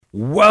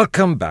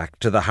Welcome back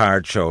to The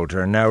Hard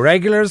Shoulder. Now,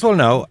 regulars will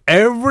know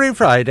every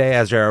Friday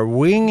as you're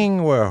winging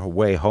your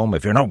way home,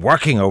 if you're not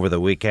working over the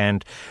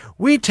weekend,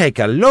 we take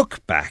a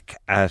look back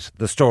at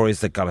the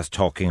stories that got us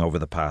talking over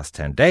the past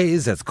 10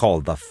 days. It's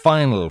called The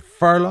Final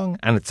Furlong,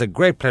 and it's a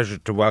great pleasure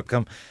to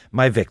welcome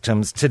my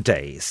victims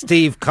today.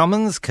 Steve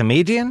Cummins,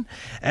 comedian,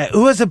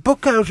 who has a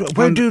book out,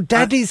 Where Do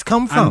Daddies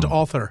Come From? And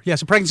author.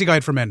 Yes, a pregnancy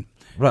guide for men.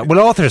 Right, well,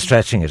 author's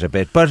stretching it a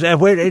bit, but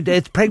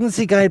it's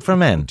Pregnancy Guide for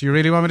Men. Do you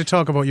really want me to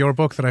talk about your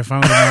book that I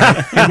found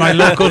in my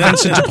local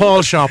Vincent de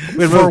Paul shop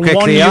we'll for move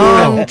quickly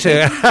 €1? on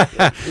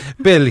to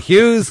Bill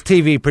Hughes,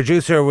 TV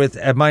producer with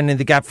Minding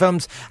the Gap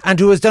Films, and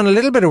who has done a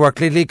little bit of work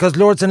lately because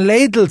Lords and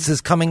Ladles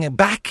is coming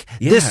back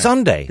this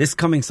Sunday. This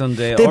coming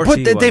Sunday.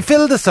 They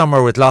fill the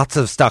summer with lots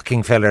of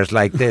stocking fillers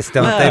like this,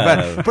 don't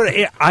they?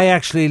 But I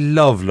actually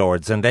love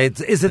Lords and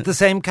Ladles. Is it the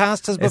same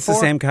cast as before? It's the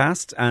same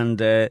cast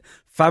and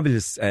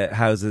fabulous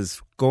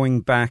houses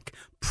going back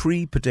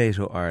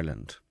pre-Potato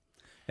Ireland.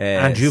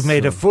 And you've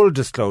made a full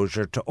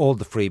disclosure to all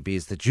the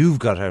freebies that you've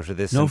got out of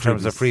this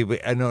terms of freebie.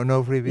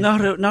 No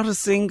freebies? Not a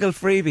single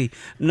freebie.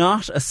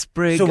 Not a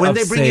sprig So when of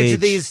they bring you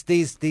to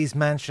sage. these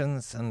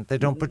mansions and they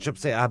don't put you up,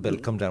 say, Bill,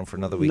 come down for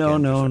another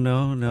weekend.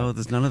 No,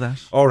 there's none of that.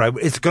 All right,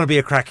 it's going to be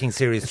a cracking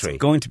series 3. It's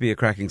going to be a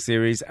cracking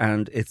series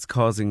and it's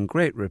causing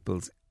great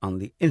ripples on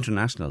the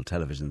international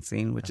television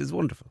scene, which is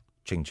wonderful.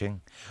 Ching ching.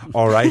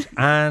 All right,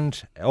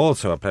 and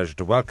also a pleasure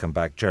to welcome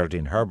back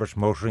Geraldine Herbert,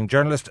 motoring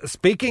journalist.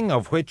 Speaking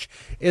of which,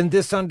 in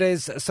this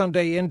Sunday's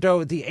Sunday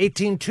Indo, the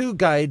 18.2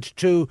 guide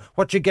to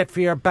what you get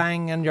for your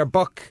bang and your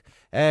buck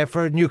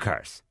for new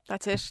cars.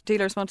 That's it.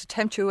 Dealers want to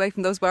tempt you away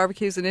from those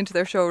barbecues and into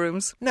their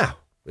showrooms. Now,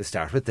 we'll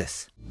start with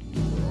this.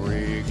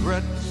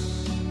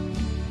 Regrets,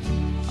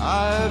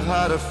 I've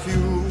had a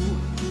few,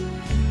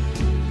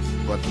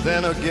 but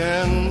then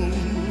again,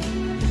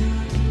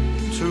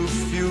 too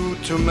few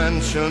to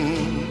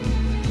mention.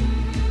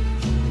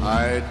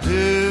 I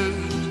did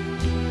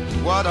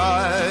what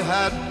I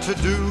had to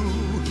do.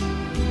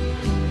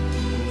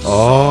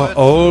 Oh,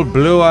 old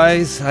Blue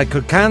Eyes. I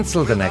could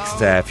cancel the next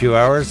few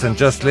hours and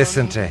just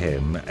listen to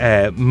him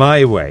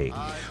my way.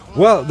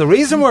 Well, the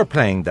reason we're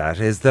playing that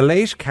is the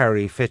late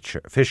Carrie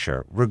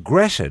Fisher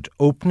regretted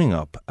opening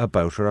up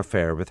about her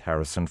affair with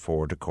Harrison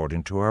Ford,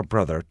 according to her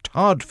brother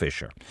Todd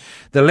Fisher.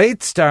 The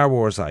late Star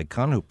Wars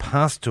icon, who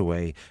passed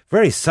away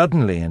very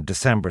suddenly in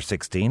December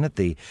 16 at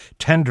the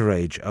tender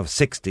age of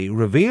 60,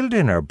 revealed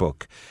in her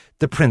book,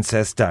 The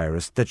Princess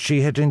Diarist, that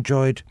she had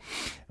enjoyed,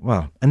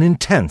 an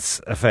intense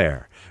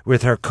affair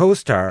with her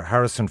co-star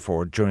Harrison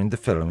Ford during the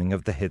filming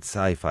of the hit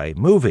sci-fi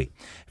movie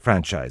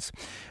franchise.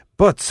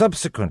 But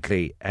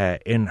subsequently,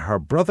 in her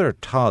brother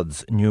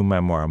Todd's new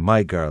memoir,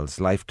 My Girl's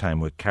Lifetime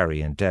with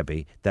Carrie and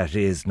Debbie, that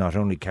is not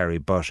only Carrie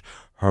but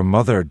her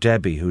mother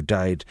Debbie, who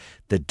died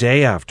the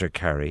day after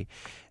Carrie,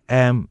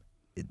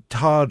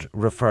 Todd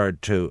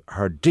referred to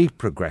her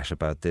deep regret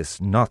about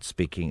this, not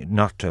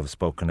to have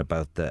spoken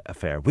about the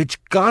affair,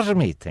 which got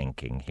me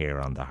thinking here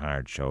on The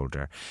Hard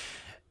Shoulder.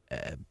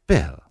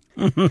 Bill,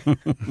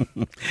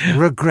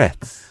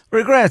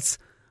 regrets.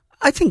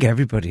 I think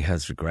everybody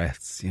has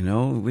regrets, you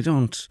know. We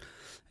don't...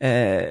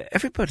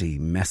 everybody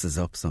messes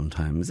up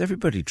sometimes.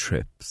 Everybody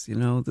trips, you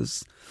know.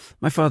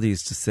 My father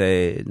used to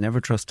say,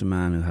 never trust a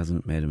man who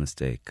hasn't made a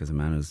mistake, because a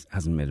man who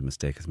hasn't made a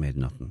mistake has made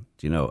nothing,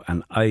 you know.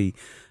 And I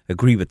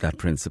agree with that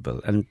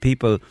principle. And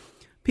people,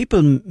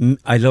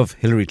 I love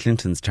Hillary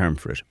Clinton's term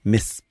for it,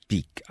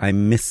 misspeak. I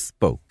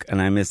misspoke.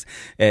 And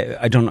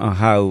I don't know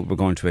how we're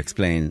going to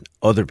explain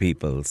other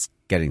people's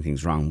getting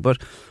things wrong, but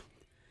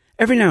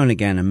every now and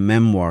again, a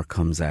memoir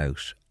comes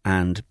out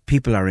and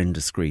people are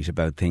indiscreet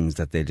about things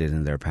that they did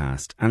in their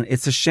past. And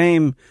it's a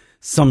shame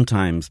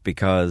sometimes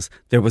because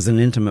there was an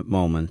intimate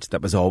moment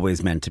that was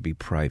always meant to be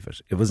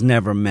private. It was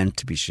never meant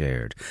to be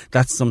shared.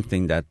 That's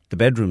something that the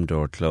bedroom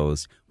door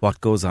closed.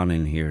 What goes on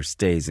in here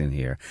stays in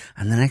here.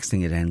 And the next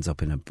thing, it ends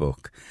up in a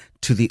book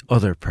to the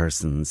other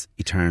person's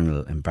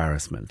eternal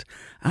embarrassment.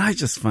 And I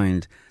just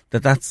find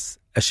that that's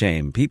a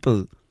shame.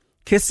 People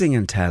kissing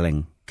and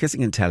telling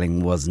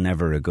was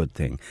never a good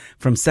thing.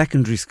 From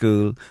secondary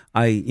school,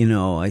 I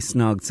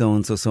snogged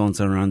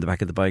so-and-so around the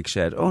back of the bike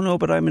shed. Oh no,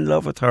 but I'm in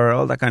love with her,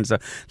 all that kind of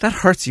stuff. That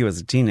hurts you as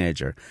a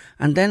teenager.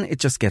 And then it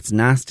just gets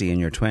nasty in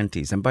your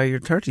 20s. And by your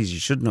 30s, you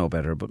should know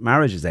better, but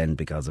marriages end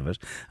because of it.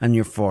 And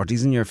your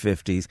 40s and your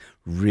 50s,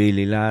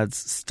 really lads,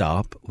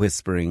 stop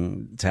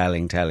whispering,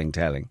 telling.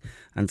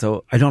 And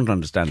so I don't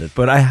understand it.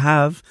 But I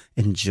have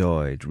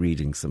enjoyed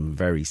reading some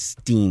very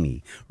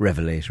steamy,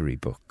 revelatory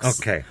books.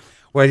 Okay.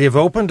 Well, you've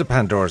opened a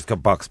Pandora's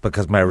box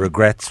because my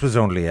regrets was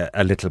only a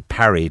little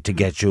parry to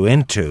get you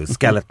into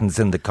skeletons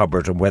in the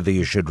cupboard and whether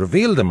you should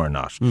reveal them or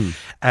not.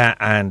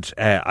 And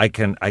I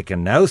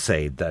can now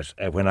say that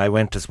when I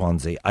went to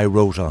Swansea, I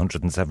wrote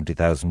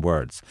 170,000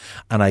 words.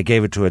 And I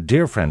gave it to a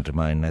dear friend of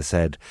mine. I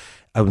said,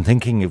 I'm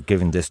thinking of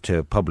giving this to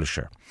a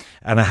publisher.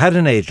 And I had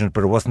an agent,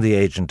 but it wasn't the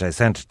agent I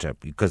sent it to,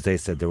 because they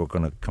said they were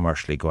going to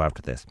commercially go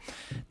after this.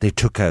 They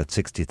took out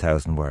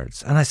 60,000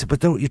 words. And I said,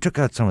 but you took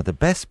out some of the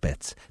best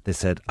bits. They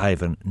said,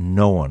 Ivan,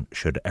 no one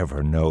should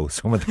ever know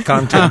some of the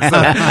contents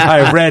that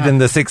I read in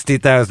the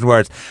 60,000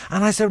 words.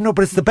 And I said, no,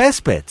 but it's the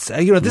best bits.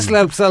 This will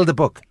help sell the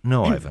book.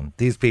 No, Ivan,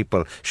 these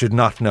people should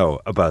not know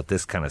about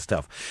this kind of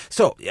stuff.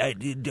 So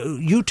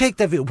you take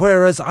that view,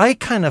 whereas I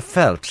kind of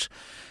felt,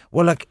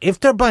 well, like, if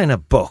they're buying a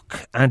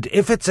book and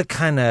if it's a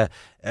kind of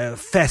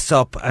fess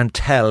up and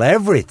tell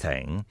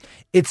everything,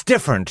 it's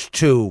different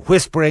to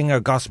whispering or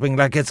gossiping.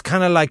 Like, it's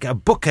kind of like a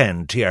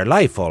bookend to your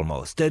life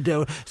almost.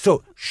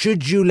 So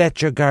should you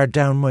let your guard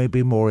down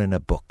maybe more in a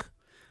book?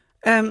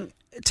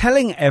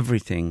 Telling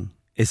everything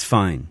is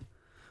fine,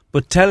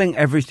 but telling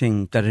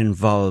everything that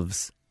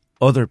involves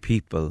other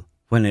people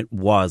when it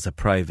was a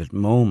private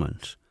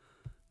moment,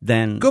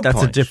 then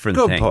that's a different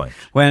thing. Good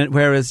point.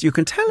 Whereas you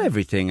can tell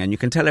everything, and you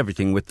can tell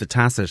everything with the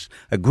tacit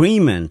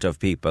agreement of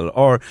people,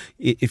 or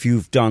if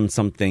you've done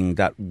something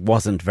that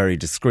wasn't very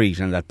discreet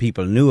and that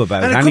people knew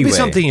about anyway. And it could be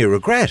something you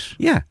regret.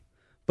 Yeah.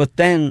 But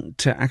then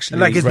to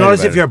actually... Like, it's not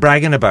as if you're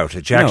bragging about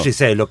it. You actually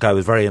say, look, I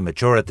was very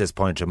immature at this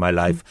point in my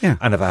life,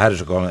 and if I had it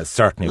to go on, I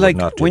certainly would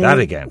not do that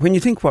again. When you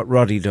think what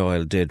Roddy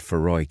Doyle did for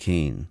Roy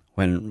Keane,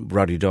 when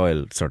Roddy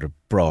Doyle sort of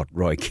brought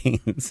Roy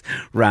Keane's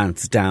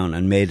rants down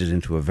and made it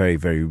into a very,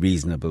 very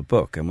reasonable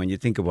book. And when you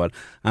think of what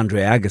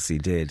Andre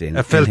Agassi did in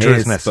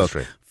his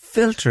necessary. book,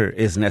 filter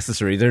is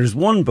necessary. There's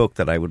one book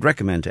that I would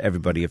recommend to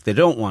everybody if they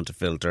don't want to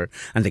filter,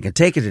 and they can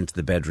take it into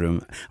the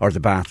bedroom or the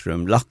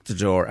bathroom, lock the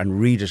door and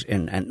read it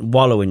and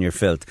wallow in your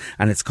filth.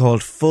 And it's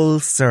called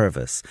Full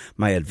Service,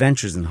 My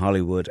Adventures in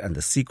Hollywood and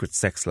the Secret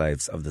Sex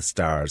Lives of the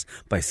Stars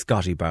by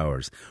Scotty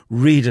Bowers.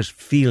 Read it,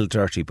 feel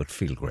dirty, but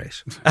feel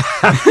great.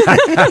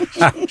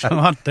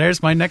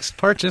 There's my next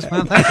purchase,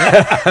 man. Thank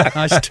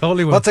you. I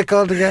totally will. What's it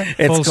called again?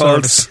 It's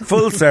called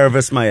Full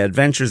Service, My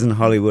Adventures in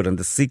Hollywood and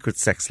the Secret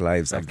Sex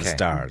Lives of the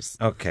Stars.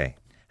 Okay.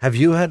 Have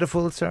you had a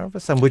full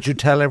service, and would you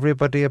tell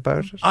everybody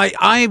about it?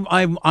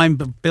 I'm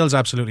Bill's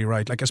absolutely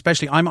right. Like,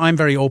 especially, I'm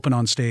very open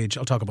on stage.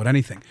 I'll talk about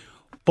anything,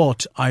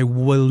 but I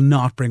will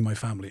not bring my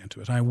family into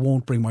it. I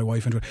won't bring my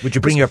wife into it. Would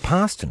you bring your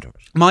past into it?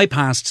 My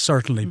past,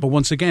 certainly, but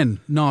once again,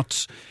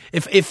 not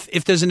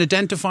if there's an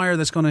identifier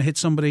that's going to hit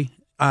somebody.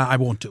 I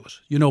won't do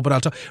it,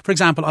 but for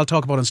example, I'll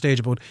talk about on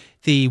stage about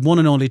the one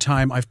and only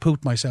time I've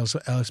pooped myself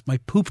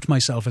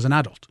as an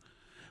adult.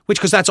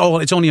 Because that's all.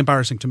 It's only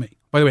embarrassing to me.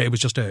 By the way,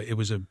 it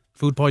was a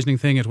food poisoning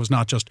thing. It was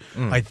not just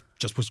I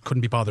just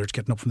couldn't be bothered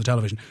getting up from the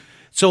television.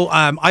 So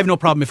I've no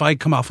problem if I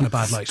come off in a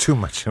bad light. Too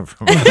much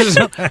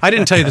information. I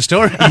didn't tell you the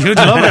story. You'd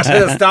love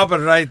it. Stop it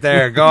right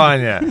there. Go on,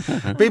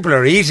 yeah. People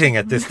are eating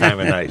at this time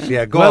of night.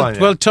 Yeah, go on.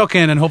 Yeah. Well, tuck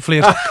in, and hopefully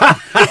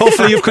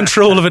you've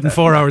control of it in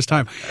 4 hours'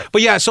 time.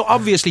 But yeah, so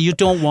obviously you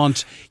don't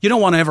want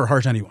to ever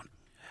hurt anyone.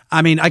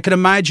 I mean, I could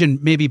imagine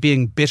maybe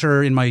being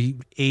bitter in my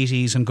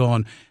 80s and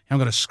going, I'm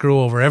going to screw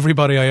over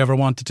everybody I ever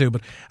wanted to. But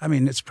I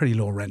mean, it's pretty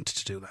low rent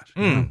to do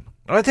that.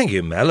 I think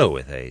you mellow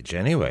with age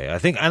anyway. I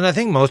think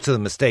most of the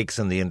mistakes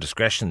and the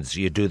indiscretions,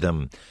 you do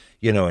them,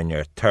 in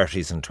your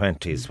 30s and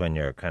 20s when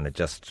you're kind of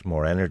just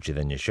more energy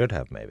than you should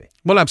have, maybe.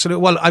 Well,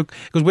 absolutely. Well,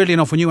 because weirdly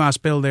enough, when you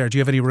asked Bill there, do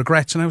you have any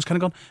regrets? And I was kind of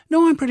going,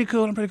 no, I'm pretty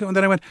cool. And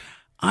then I went,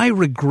 I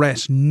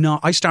regret not.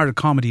 I started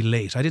comedy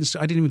late. I didn't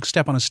even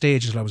step on a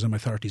stage until I was in my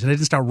 30s, and I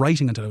didn't start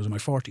writing until I was in my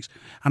 40s.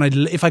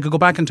 And if I could go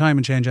back in time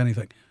and change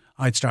anything,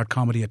 I'd start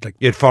comedy at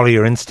You'd follow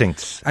your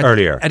instincts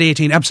earlier. At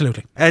 18,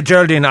 absolutely.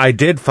 Geraldine, I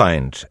did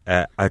find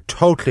a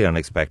totally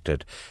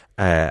unexpected,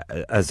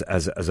 as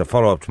a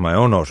follow-up to my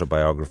own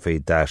autobiography,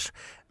 that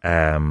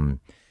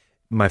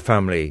my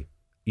family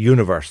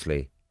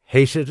universally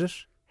hated it.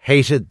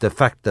 Hated the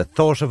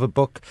thought of a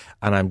book,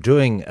 and I'm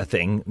doing a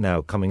thing now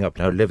coming up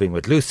now, Living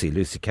with Lucy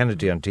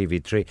Kennedy on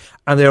TV3,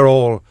 and they're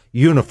all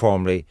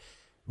uniformly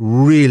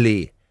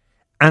really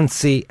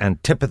antsy,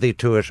 antipathy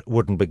to it,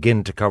 wouldn't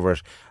begin to cover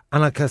it.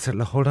 And I said,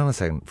 hold on a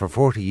second, for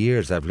 40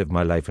 years I've lived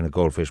my life in a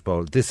goldfish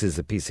bowl. This is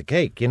a piece of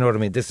cake, you know what I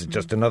mean? This is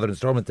just another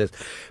installment. This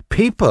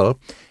people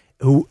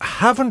who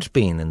haven't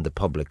been in the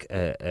public,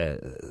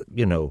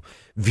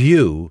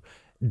 view,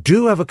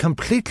 do have a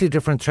completely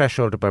different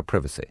threshold about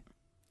privacy.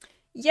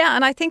 Yeah,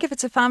 and I think if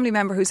it's a family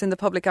member who's in the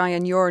public eye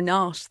and you're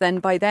not, then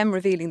by them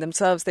revealing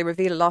themselves, they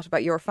reveal a lot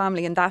about your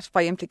family, and that,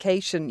 by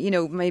implication,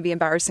 may be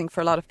embarrassing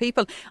for a lot of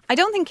people. I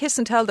don't think kiss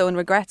and tell, though, and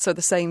regrets are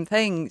the same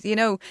thing.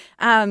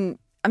 I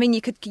mean,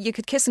 you could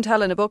kiss and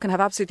tell in a book and have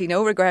absolutely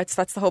no regrets.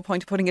 That's the whole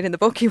point of putting it in the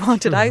book. You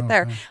want it out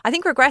there. I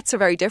think regrets are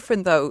very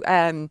different, though.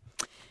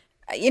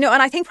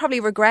 And I think probably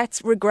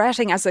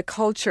regretting as a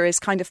culture is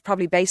kind of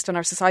probably based on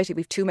our society.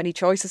 We've too many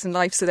choices in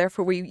life, so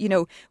therefore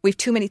we've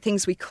too many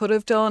things we could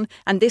have done,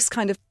 and this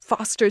kind of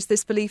fosters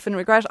this belief in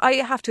regret. I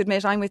have to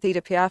admit, I'm with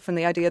Edith Piaf and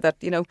the idea that,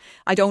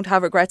 I don't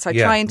have regrets. I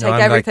try and take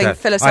everything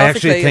philosophically. I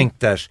actually think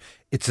that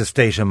it's a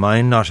state of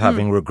mind not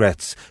having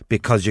regrets,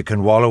 because you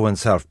can wallow in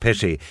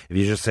self-pity if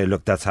you just say,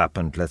 look, that's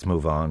happened, let's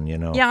move on, you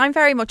know. Yeah, I'm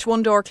very much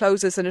one door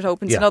closes and it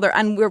opens another,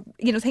 and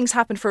things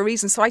happen for a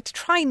reason, so I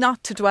try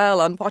not to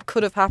dwell on what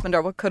could have happened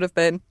or what could have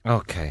been.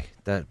 Okay,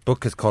 that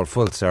book is called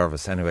Full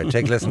Service. Anyway,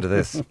 take a listen to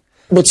this.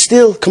 But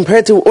still,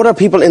 compared to other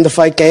people in the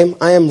fight game,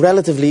 I am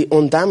relatively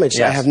undamaged.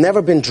 Yes. I have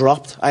never been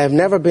dropped. I have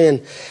never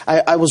been...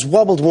 I was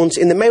wobbled once.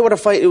 In the Mayweather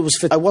fight,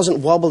 I wasn't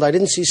wobbled. I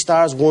didn't see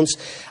stars once.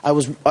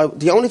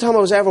 The only time I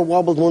was ever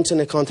wobbled once in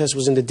a contest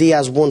was in the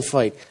Diaz 1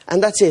 fight.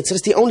 And that's it. So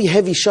it's the only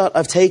heavy shot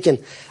I've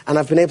taken, and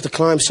I've been able to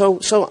climb. So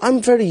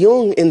I'm very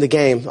young in the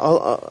game.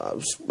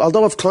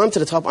 Although I've climbed to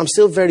the top, I'm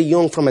still very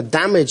young from a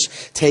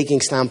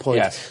damage-taking standpoint.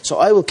 Yes. So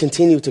I will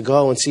continue to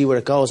go and see where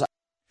it goes.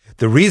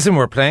 The reason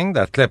we're playing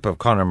that clip of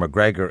Conor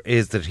McGregor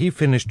is that he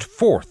finished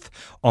 4th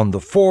on the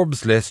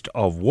Forbes list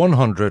of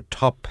 100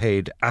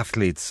 top-paid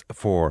athletes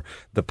for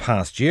the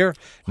past year.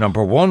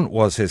 Number 1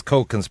 was his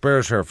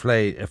co-conspirator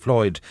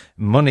Floyd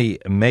Money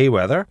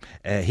Mayweather.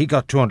 He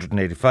got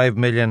 285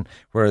 million,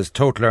 whereas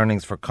total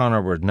earnings for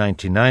Conor were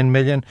 99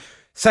 million.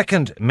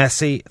 Second,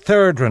 Messi.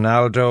 Third,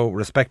 Ronaldo,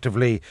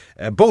 respectively,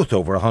 both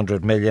over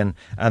 100 million.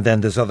 And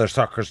then there's other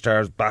soccer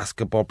stars,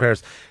 basketball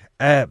players.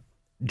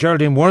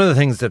 Geraldine, one of the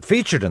things that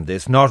featured in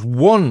this, not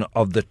one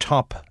of the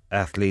top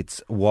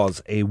athletes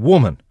was a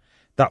woman.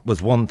 That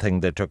was one thing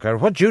they took out.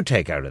 What did you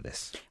take out of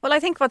this? Well, I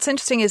think what's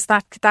interesting is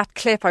that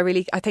clip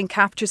I think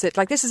captures it.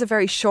 Like, this is a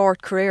very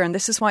short career, and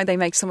this is why they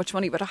make so much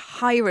money, but a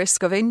high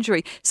risk of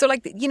injury. So,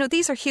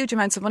 these are huge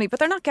amounts of money, but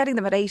they're not getting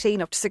them at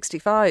 18 up to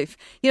 65.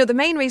 The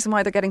main reason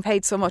why they're getting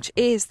paid so much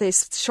is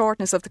this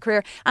shortness of the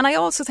career. And I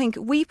also think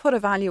we put a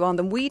value on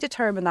them. We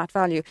determine that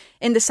value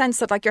in the sense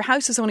that, your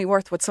house is only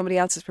worth what somebody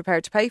else is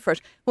prepared to pay for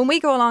it. When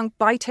we go along,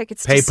 buy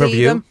tickets to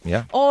see them,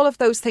 all of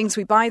those things,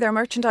 we buy their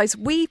merchandise,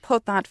 we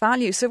put that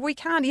value. So we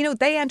can,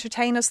 they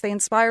entertain us, they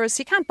inspire us.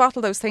 You can't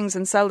bottle those things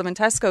and sell them in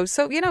Tesco.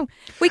 So,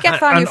 we get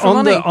value for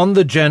money. On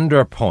the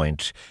gender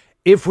point,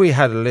 if we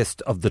had a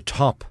list of the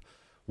top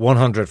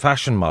 100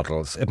 fashion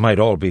models, it might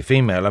all be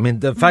female. I mean,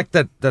 the fact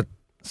that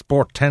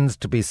sport tends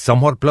to be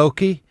somewhat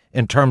blokey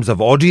in terms of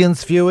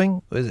audience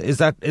viewing, is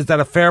that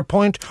a fair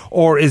point?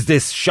 Or is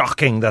this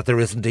shocking that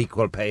there isn't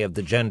equal pay of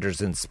the genders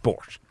in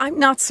sport? I'm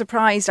not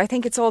surprised. I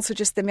think it's also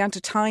just the amount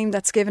of time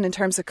that's given in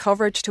terms of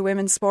coverage to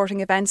women's sporting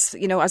events,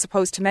 as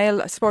opposed to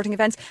male sporting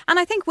events. And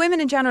I think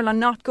women in general are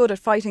not good at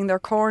fighting their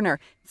corner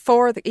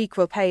for the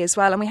equal pay as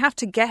well. And we have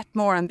to get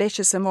more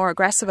ambitious and more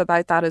aggressive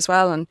about that as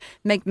well, and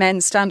make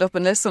men stand up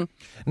and listen.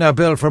 Now,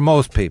 Bill, for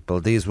most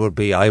people, these would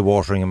be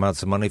eye-watering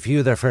amounts of money. For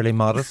you, they're fairly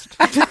modest.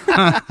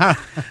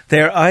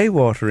 They're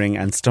eye-watering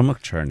and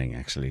stomach-churning,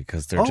 actually,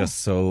 because they're just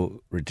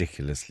so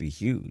ridiculously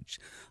huge.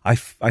 I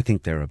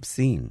think they're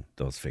obscene,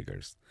 those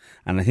figures.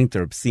 And I think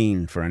they're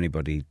obscene for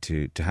anybody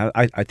to have.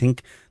 I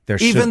think there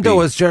should be... Even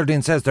though, as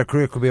Geraldine says, their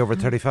career could be over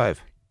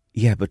 35.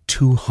 Yeah, but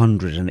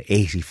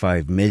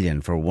 285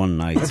 million for one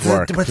night's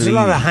work. But there's a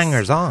lot of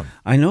hangers-on.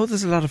 I know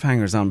there's a lot of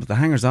hangers-on, but the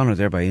hangers-on are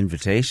there by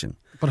invitation.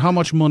 But how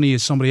much money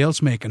is somebody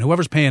else making?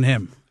 Whoever's paying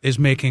him is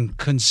making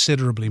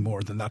considerably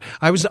more than that.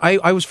 I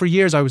was for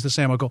years, I was the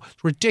same. I go,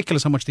 it's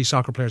ridiculous how much these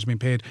soccer players are being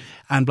paid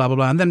and blah, blah,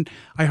 blah. And then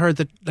I heard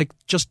that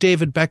just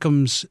David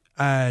Beckham's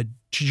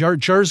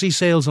jersey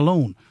sales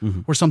alone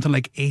were something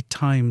like 8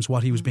 times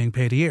what he was being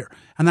paid a year.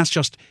 And that's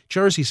just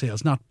jersey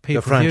sales, not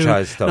pay-per-view, the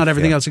franchise stuff, not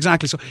everything else.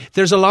 Exactly. So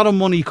there's a lot of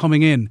money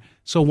coming in.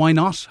 So why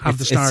not have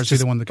the stars be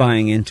the one that can?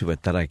 Buying into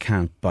it that I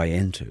can't buy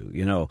into.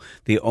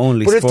 The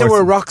only. But if they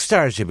were rock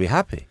stars, you'd be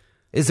happy.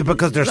 Is it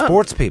because they're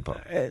sports people?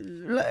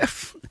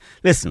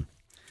 Listen,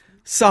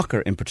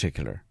 soccer in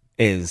particular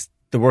is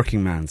the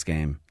working man's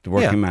game. The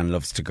working man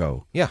loves to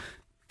go. Yeah.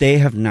 They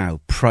have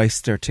now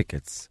priced their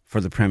tickets for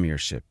the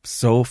Premiership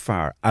so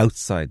far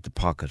outside the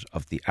pocket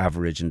of the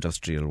average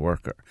industrial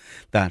worker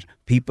that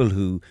people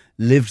who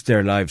lived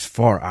their lives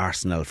for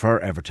Arsenal,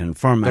 for Everton,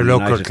 for Man their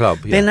United, local club,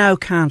 they now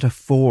can't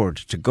afford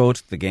to go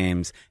to the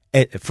games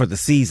for the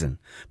season,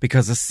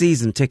 because a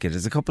season ticket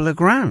is a couple of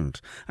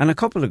grand, and a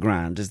couple of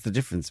grand is the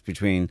difference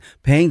between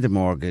paying the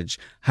mortgage,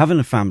 having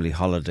a family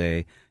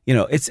holiday.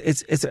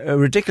 It's a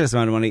ridiculous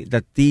amount of money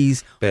that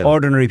these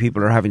ordinary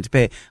people are having to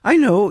pay. I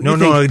know. No,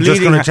 I'm just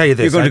going to tell you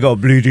this. You're going to go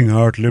bleeding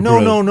heart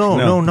liberal.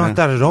 No, not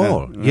that at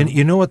all.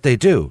 You know what they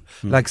do?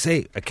 Like,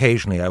 say,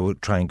 occasionally I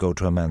would try and go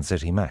to a Man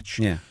City match.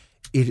 Yeah.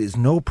 It is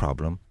no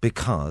problem,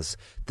 because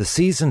the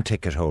season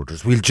ticket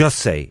holders, we'll just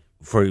say,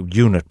 for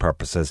unit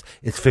purposes,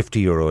 it's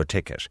 €50 a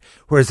ticket.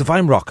 Whereas if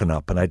I'm rocking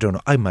up and I don't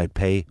know, I might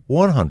pay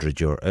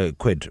 100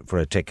 quid for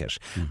a ticket.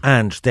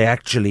 And they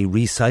actually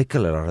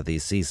recycle a lot of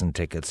these season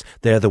tickets.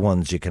 They're the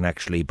ones you can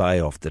actually buy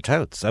off the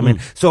touts. I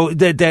mean, so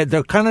they're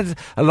kind of,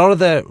 a lot of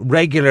the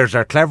regulars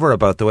are clever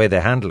about the way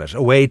they handle it.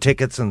 Away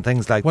tickets and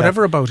things like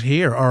Whatever that. about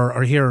here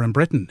or here in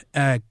Britain,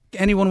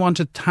 anyone want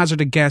to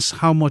hazard a guess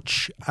how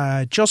much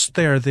just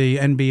there the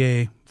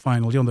NBA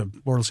final, the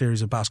World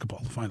Series of Basketball,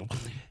 the final,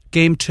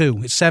 Game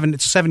 2, it's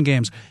seven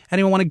games.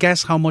 Anyone want to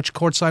guess how much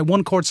one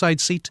courtside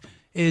seat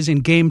is in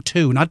game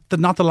 2, not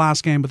the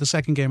last game, but the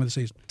second game of the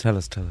season. Tell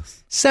us.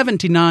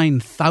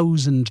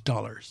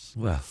 $79,000.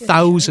 Well,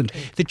 1,000.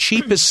 The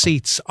cheapest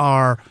seats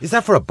are. Is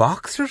that for a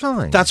box or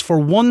something? That's for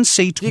one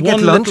seat. You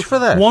get lunch for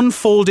that? One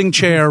folding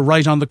chair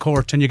right on the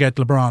court, and you get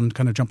LeBron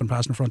kind of jumping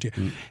past in front of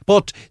you.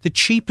 But the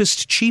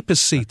cheapest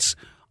seats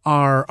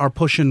are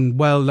pushing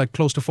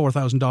close to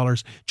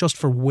 $4,000 just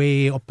for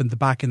way up in the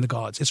back in the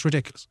gods. It's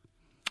ridiculous.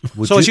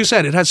 As you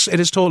said, it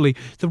is totally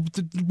the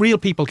real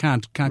people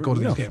can't go to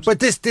these games. But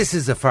this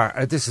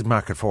is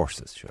market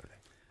forces, surely.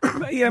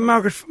 Yeah,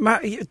 Margaret,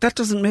 that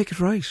doesn't make it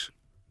right.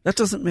 That's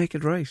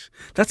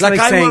like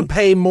I saying, will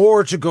pay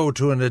more to go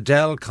to an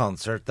Adele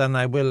concert than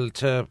I will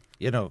to,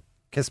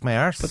 kiss my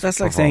arse. But that's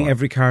like saying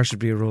every car should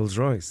be a Rolls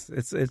Royce.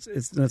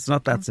 It's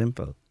not that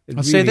simple.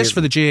 I'll say this for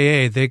the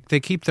GAA: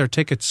 they keep their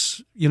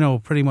tickets,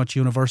 pretty much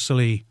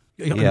universally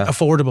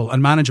affordable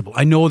and manageable.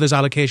 I know there's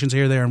allocations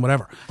here, there, and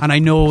whatever, and I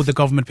know the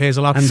government pays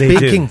a lot. And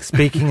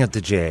speaking of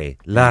the GAA,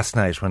 last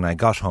night when I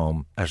got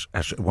home at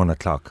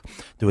 1:00,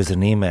 there was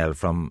an email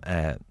from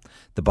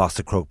the boss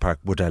of Croke Park.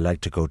 Would I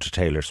like to go to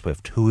Taylor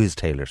Swift? Who is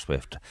Taylor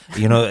Swift?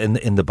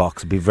 In the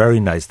box. It'd be very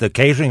nice. The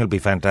catering will be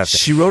fantastic.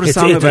 She wrote a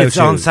song about you. It's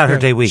on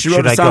Saturday week. She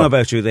wrote a song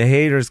about you. The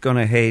haters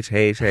gonna hate.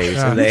 Yeah.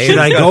 Should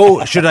I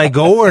go? Should I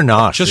go or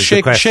not? Just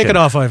shake it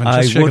off, Ivan.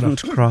 I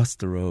wouldn't cross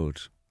the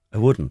road. I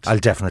wouldn't. I'll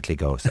definitely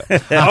go. So. All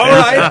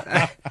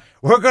right.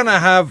 We're going to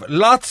have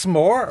lots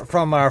more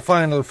from our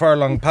final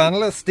Furlong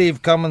panellists,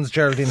 Steve Cummins,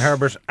 Geraldine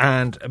Herbert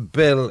and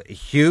Bill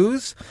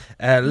Hughes.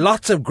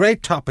 Lots of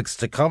great topics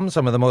to come,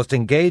 some of the most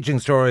engaging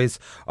stories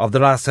of the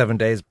last 7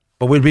 days.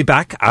 But we'll be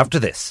back after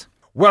this.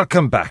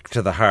 Welcome back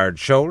to The Hard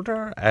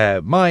Shoulder.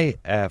 My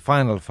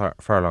final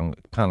Furlong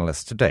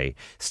panellist today,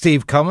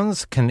 Steve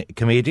Cummins,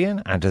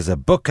 comedian, and has a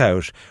book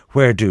out,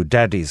 Where Do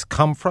Daddies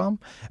Come From?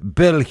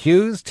 Bill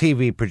Hughes,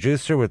 TV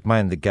producer with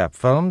Mind the Gap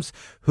Films,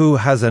 who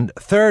has a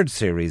third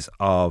series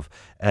of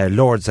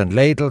Lords and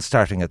Ladle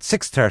starting at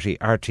 6:30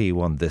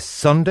 RT1 this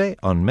Sunday,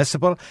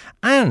 unmissable.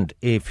 And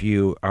if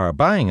you are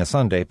buying a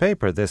Sunday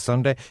paper this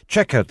Sunday,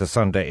 check out the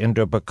Sunday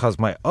Indo, because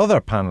my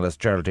other panellist,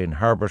 Geraldine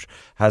Herbert,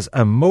 has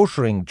a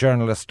motoring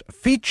journalist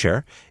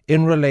feature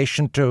in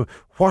relation to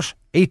what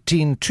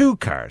 18.2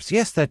 cars,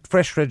 yes, that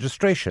fresh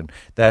registration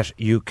that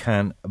you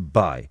can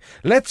buy.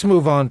 Let's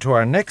move on to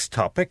our next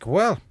topic.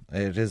 Well,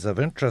 it is of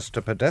interest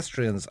to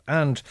pedestrians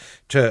and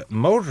to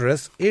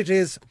motorists. It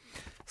is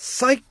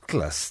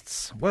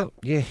cyclists. Well,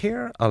 you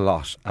hear a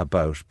lot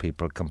about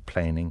people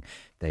complaining.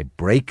 They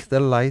break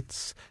the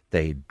lights,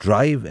 they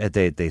drive,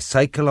 they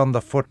cycle on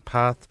the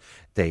footpath,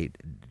 they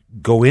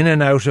go in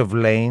and out of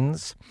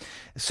lanes.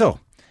 So,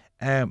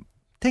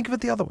 think of it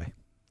the other way.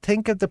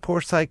 Think of the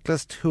poor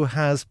cyclist who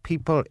has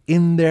people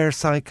in their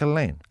cycle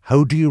lane.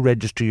 How do you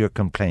register your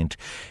complaint?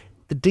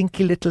 The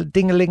dinky little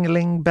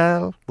ding-a-ling-a-ling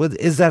bell?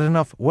 Is that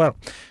enough? Well,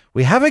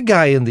 we have a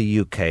guy in the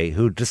UK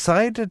who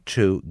decided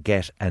to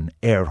get an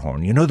air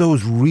horn. You know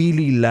those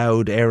really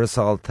loud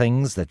aerosol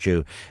things that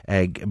you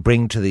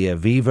bring to the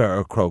Aviva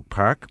or Croke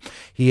Park?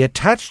 He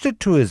attached it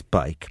to his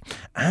bike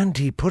and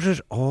he put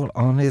it all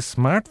on his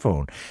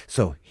smartphone.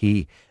 So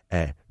he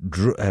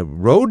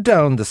rode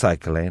down the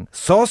cycle lane,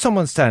 saw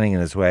someone standing in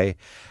his way,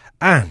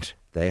 and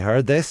they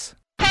heard this.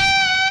 Move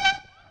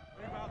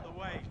out the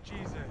way,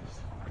 Jesus.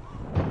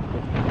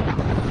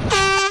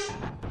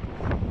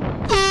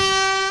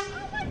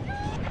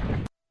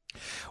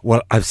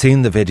 Well, I've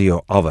seen the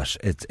video of it.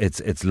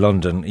 It's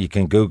London. You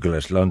can Google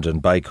it, London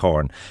bike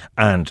horn,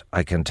 and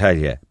I can tell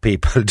you,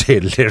 people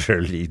did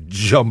literally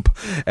jump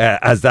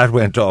as that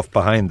went off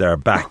behind their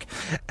back.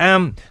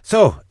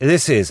 So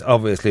this is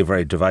obviously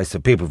very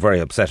divisive. People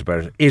very upset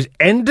about it. It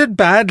ended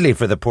badly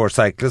for the poor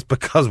cyclist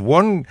because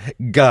one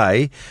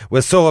guy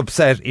was so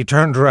upset he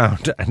turned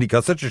around and he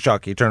got such a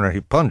shock. He turned around,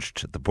 he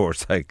punched the poor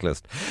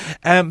cyclist.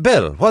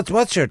 Bill,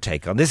 what's your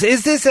take on this?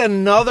 Is this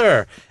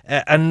another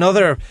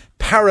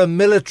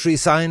paramilitary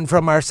sign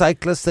from our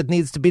cyclist that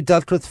needs to be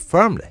dealt with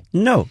firmly?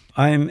 No,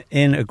 I'm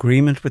in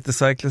agreement with the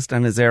cyclist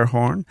and his air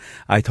horn.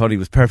 I thought he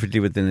was perfectly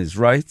within his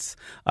rights.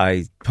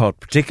 I thought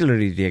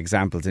particularly the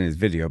examples in his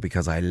video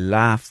because I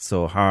laughed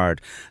so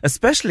hard,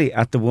 especially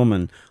at the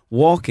woman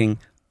walking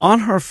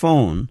on her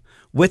phone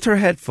with her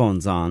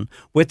headphones on,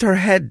 with her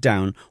head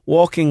down,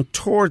 walking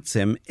towards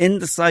him in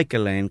the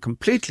cycle lane,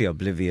 completely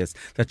oblivious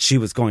that she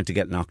was going to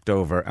get knocked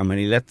over. And when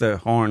he let the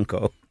horn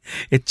go,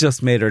 it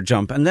just made her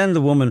jump. And then the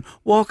woman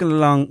walking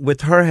along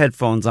with her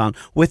headphones on,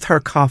 with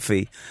her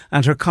coffee,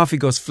 and her coffee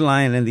goes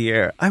flying in the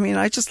air. I mean,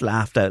 I just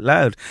laughed out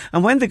loud.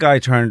 And when the guy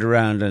turned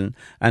around and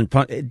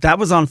that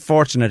was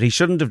unfortunate. He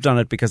shouldn't have done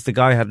it because the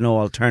guy had no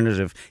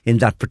alternative in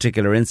that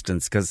particular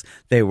instance because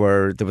there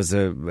was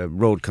a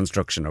road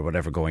construction or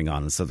whatever going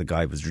on. And so the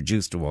guy was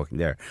reduced to walking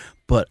there.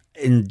 But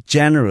in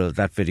general,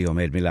 that video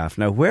made me laugh.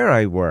 Now, where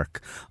I work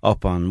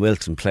up on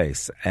Wilton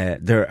Place,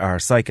 there are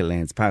cycle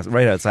lanes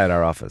right outside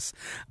our office.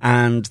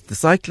 And the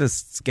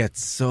cyclists get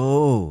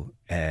so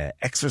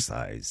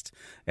exercised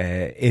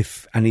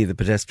if any of the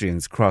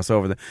pedestrians cross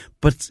over them.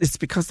 But it's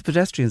because the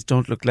pedestrians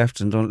don't look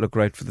left and don't look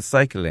right for the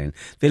cycle lane.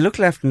 They look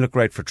left and look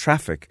right for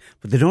traffic,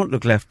 but they don't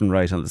look left and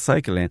right on the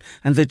cycle lane,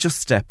 and they just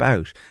step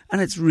out. And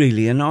it's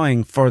really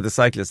annoying for the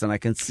cyclists, and I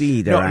can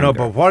see their anger. No,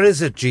 but what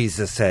is it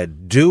Jesus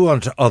said? Do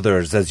unto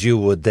others as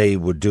they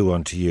would do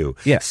unto you.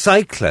 Yeah.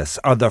 Cyclists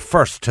are the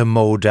first to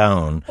mow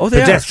down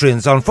they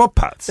pedestrians on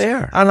footpaths. They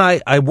are.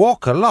 And I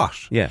walk a lot.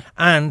 Yeah.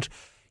 And,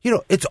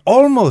 it's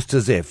almost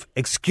as if,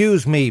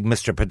 excuse me,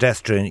 Mr.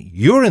 Pedestrian,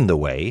 you're in the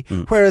way,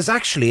 whereas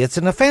actually it's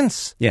an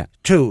offence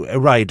to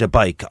ride a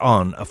bike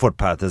on a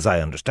footpath, as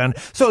I understand.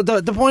 So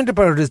the point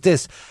about it is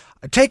this.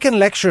 Taking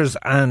lectures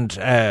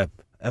and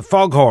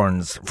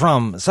foghorns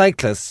from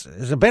cyclists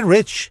is a bit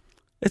rich.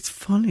 It's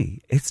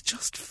funny. It's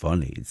just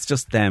funny. It's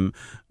just them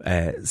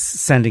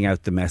sending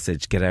out the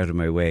message, get out of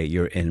my way,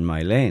 you're in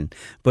my lane.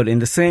 But in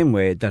the same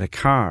way that a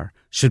car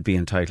should be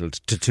entitled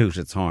to toot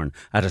its horn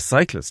at a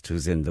cyclist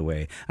who's in the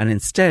way. And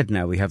instead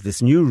now we have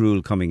this new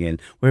rule coming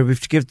in where we have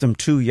to give them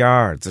 2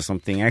 yards or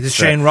something extra. This is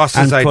Shane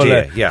Ross's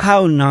idea.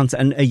 How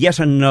nonsense. And yet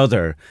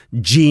another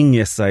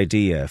genius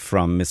idea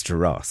from Mr.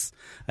 Ross.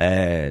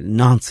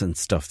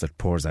 Nonsense stuff that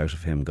pours out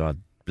of him. God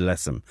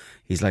bless him.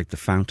 He's like the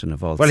fountain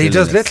of all Well, he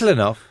does silliness. little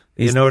enough.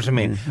 You know what I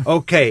mean?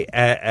 Okay,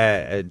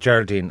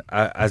 Geraldine,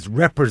 as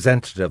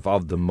representative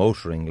of the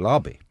motoring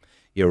lobby,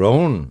 your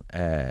own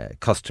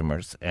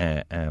customers,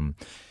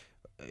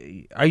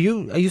 are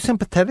you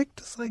sympathetic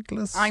to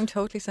cyclists? I'm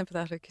totally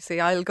sympathetic. You see,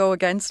 I'll go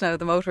against now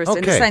the motorists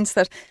in the Okay. sense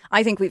that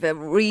I think we've a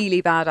really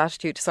bad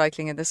attitude to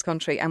cycling in this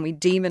country, and we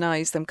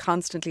demonise them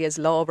constantly as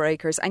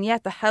lawbreakers, and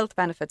yet the health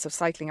benefits of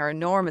cycling are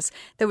enormous.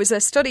 There was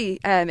a study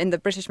in the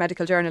British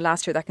Medical Journal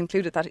last year that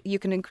concluded that you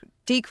can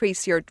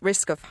decrease your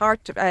risk of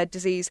heart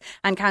disease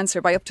and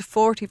cancer by up to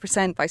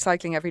 40% by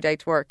cycling every day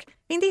to work.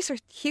 I mean, these are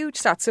huge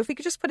stats. So if we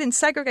could just put in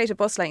segregated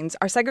bus lanes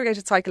or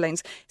segregated cycle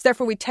lanes, so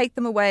therefore we take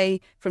them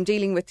away from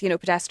dealing with,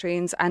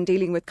 pedestrians and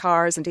dealing with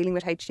cars and dealing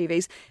with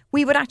HGVs,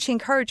 we would actually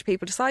encourage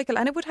people to cycle,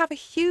 and it would have a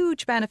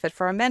huge benefit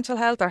for our mental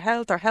health, our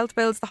health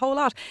bills, the whole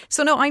lot.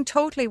 So no, I'm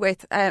totally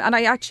with, and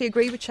I actually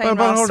agree with Shane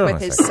Ross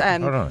with his, hold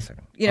on a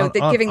second.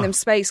 Giving them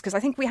space, because I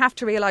think we have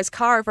to realise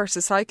car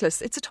versus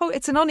cyclist,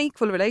 it's an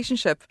unequal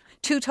relationship.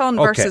 2-ton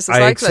versus a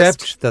cyclist. I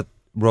accept that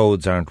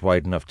roads aren't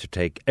wide enough to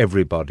take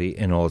everybody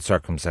in all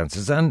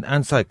circumstances,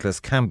 and cyclists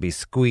can be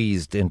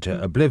squeezed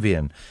into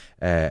oblivion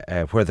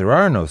where there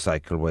are no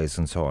cycleways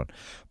and so on.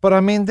 But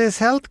I mean, this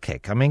health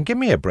kick, give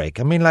me a break.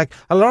 A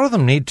lot of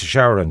them need to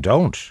shower and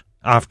don't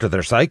after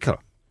their cycle.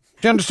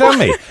 Do you understand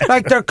me?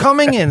 Like, they're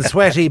coming in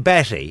sweaty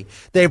Betty.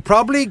 They've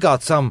probably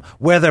got some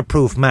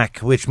weatherproof Mac,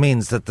 which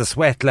means that the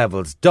sweat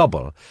levels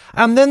double.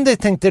 And then they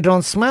think they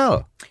don't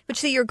smell. But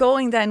see, you're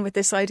going then with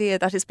this idea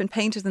that has been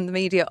painted in the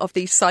media of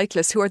these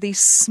cyclists who are these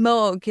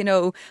smug,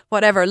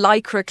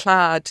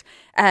 lycra-clad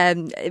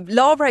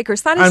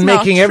lawbreakers. That is and not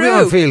making true.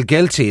 everyone feel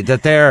guilty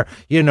that they're,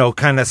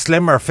 kind of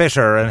slimmer,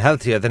 fitter and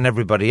healthier than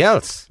everybody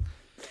else.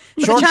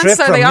 But Short the trip chances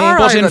are from they me. are,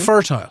 But Ivan.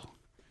 infertile.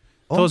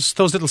 Those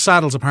little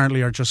saddles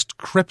apparently are just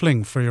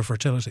crippling for your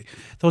fertility.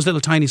 Those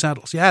little tiny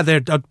saddles. Yeah, they're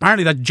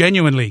apparently that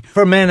genuinely.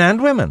 For men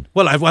and women.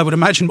 Well, I would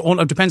imagine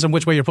it depends on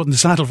which way you're putting the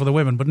saddle for the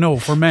women, but no,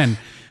 for men,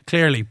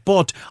 clearly.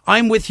 But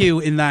I'm with you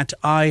in that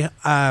I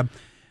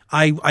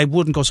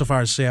wouldn't go so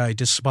far as to say I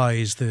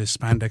despise the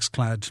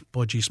spandex-clad,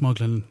 budgie,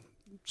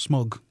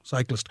 smug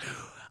cyclist.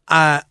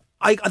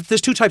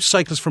 There's two types of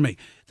cyclists for me.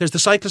 There's the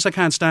cyclist I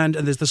can't stand,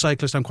 and there's the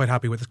cyclist I'm quite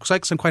happy with. The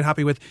cyclist I'm quite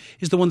happy with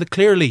is the one that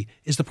clearly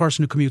is the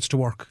person who commutes to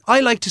work.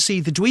 I like to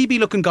see the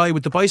dweeby-looking guy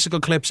with the bicycle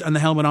clips and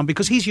the helmet on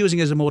because he's using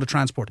it as a mode of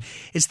transport.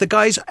 It's the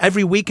guys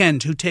every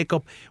weekend who take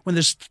up, when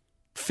there's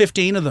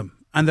 15 of them,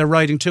 and they're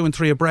riding 2 and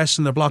 3 abreast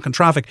and they're blocking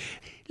traffic.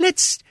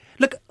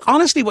 Look,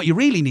 honestly, what you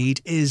really need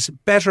is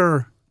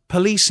better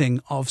policing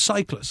of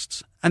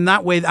cyclists. And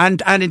that way,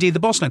 and indeed the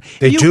bus lane.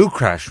 They do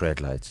crash red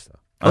lights, though.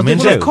 Of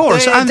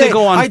course, they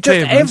go on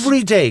pavements.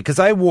 Every day, because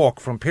I walk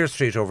from Pearse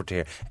Street over to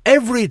here,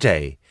 every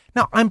day.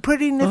 Now, I'm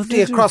pretty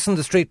nifty at crossing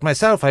the street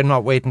myself. I'm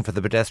not waiting for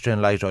the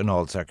pedestrian light in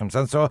all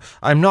circumstances, so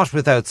I'm not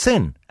without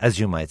sin,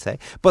 as you might say.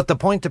 But the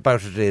point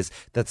about it is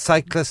that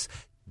cyclists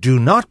do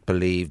not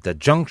believe that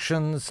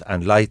junctions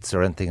and lights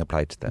or anything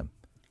apply to them.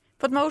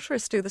 But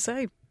motorists do the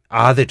same.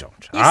 They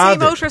don't. You see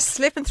motorists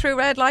slipping through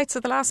red lights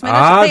at the last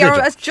minute. They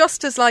are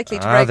just as likely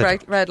to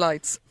break red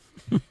lights.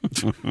 I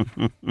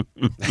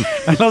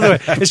love the way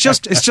it's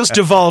just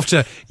devolved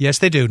to yes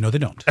they do, no they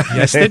don't.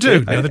 Yes they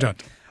do, no they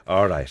don't.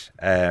 All right,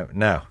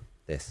 now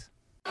this.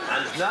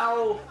 And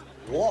now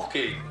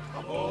walking.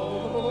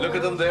 Look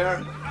at them there,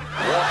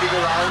 walking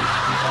around.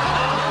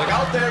 Look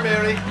out there,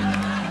 Mary.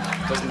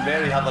 Doesn't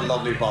Mary have a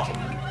lovely bottom?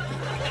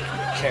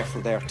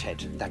 Careful there, Ted.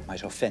 That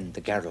might offend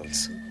the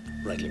girls.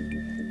 Rightly.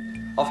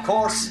 Of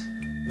course,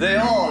 They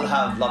all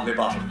have lovely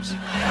bottoms.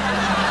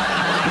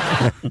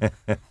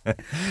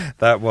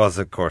 That was,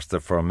 of course, the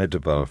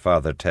formidable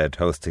Father Ted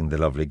hosting the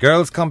Lovely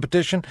Girls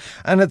competition,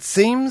 and it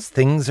seems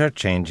things are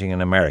changing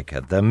in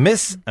America. The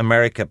Miss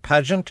America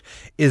pageant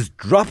is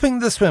dropping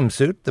the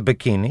swimsuit, the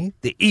bikini,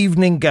 the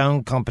evening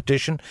gown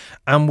competition,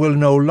 and will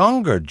no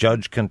longer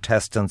judge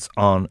contestants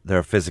on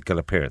their physical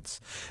appearance.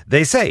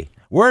 They say,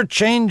 we're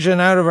changing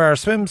out of our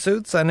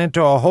swimsuits and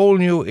into a whole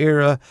new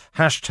era,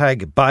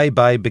 hashtag bye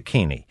bye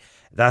bikini.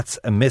 That's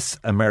a Miss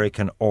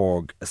American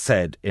org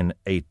said in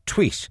a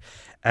tweet.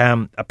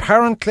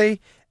 Apparently,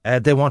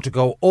 they want to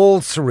go all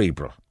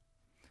cerebral.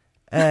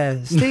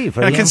 Steve,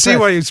 I can see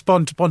why you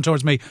spun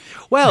towards me.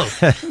 Well,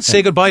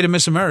 say goodbye to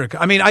Miss America.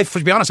 I mean,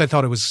 to be honest, I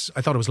thought it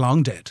was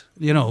long dead.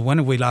 You know, when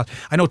have we last?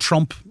 I know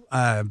Trump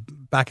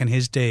back in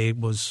his day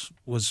was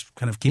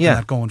kind of keeping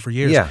that going for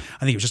years. Yeah. I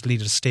think he was just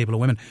leading a stable of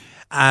women.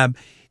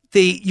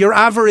 Your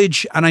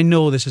average, and I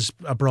know this is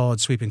a broad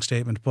sweeping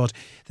statement, but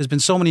there's been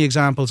so many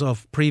examples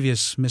of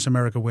previous Miss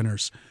America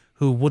winners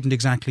who wouldn't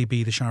exactly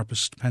be the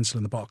sharpest pencil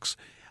in the box.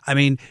 I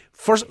mean,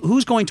 first,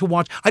 who's going to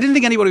watch? I didn't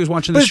think anybody was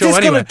watching the show anyway. But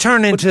is this going to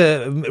turn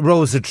into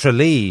Rosa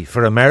Tralee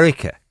for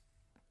America?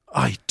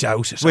 I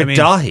doubt it. With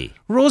Dahi?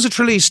 Rosa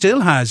Tralee still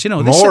has,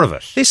 more of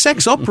it. They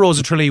sex up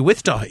Rosa Tralee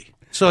with Dahi.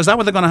 So is that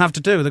what they're going to have to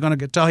do? They're going to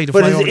get Dahi to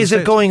fly over. But is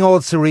it going all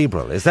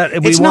cerebral? Is that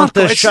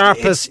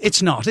sharpest?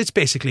 It's not. It's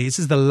basically this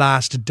is the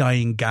last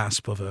dying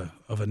gasp of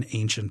an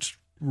ancient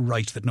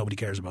right that nobody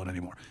cares about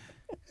anymore.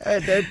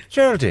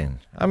 Geraldine,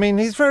 I mean,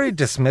 he's very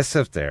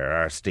dismissive there,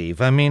 our Steve.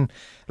 I mean,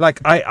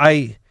 like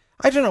I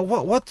don't know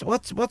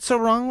what's so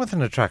wrong with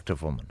an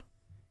attractive woman.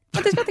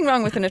 But there's nothing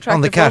wrong with an attractive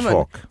on the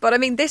catwalk. woman. But I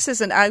mean, this is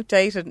an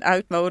outdated and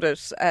outmoded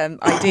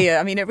idea.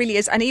 I mean, it really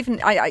is. And even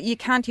you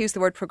can't use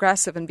the word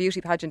progressive and beauty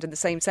pageant in the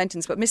same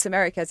sentence. But Miss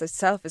America as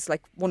itself is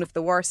like one of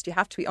the worst. You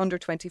have to be under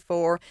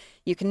 24.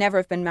 You can never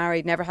have been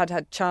married, never had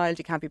a child.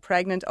 You can't be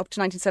pregnant. Up to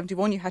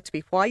 1971, you had to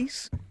be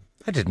white.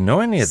 I didn't know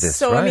any of this.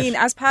 So, right. I mean,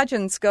 as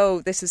pageants go,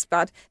 this is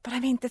bad. But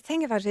I mean, the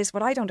thing about it is,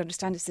 what I don't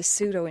understand is this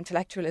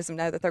pseudo-intellectualism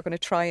now that they're going to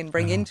try and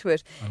bring into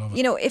it.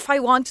 You know, if I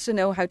wanted to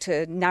know how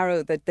to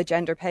narrow the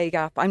gender pay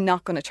gap, I'm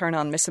not going to turn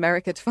on Miss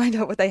America to find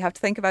out what they have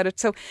to think about it.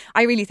 So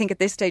I really think at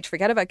this stage,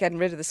 forget about getting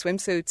rid of the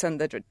swimsuits and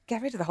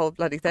get rid of the whole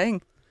bloody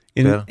thing.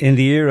 In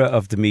the era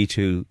of the Me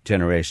Too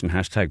generation,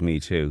 hashtag Me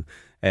Too,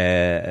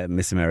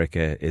 Miss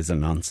America is a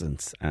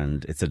nonsense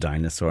and it's a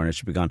dinosaur and it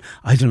should be gone.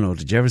 I don't know,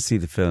 did you ever see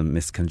the film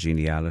Miss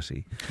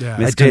Congeniality? Yeah,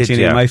 Miss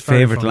Congeniality, my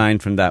favourite line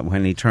from that,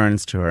 when he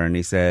turns to her and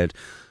he said,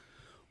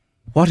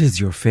 "What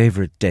is your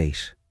favourite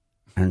date?"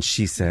 And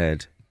she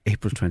said,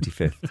 April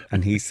 25th.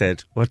 And he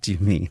said, "What do you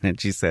mean?"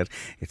 And she said,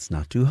 "It's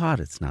not too hot,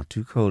 it's not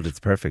too cold, it's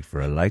perfect for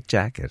a light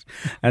jacket."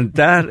 And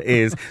that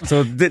is,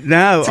 so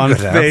now on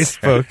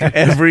Facebook,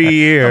 every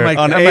year,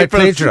 on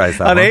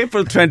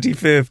April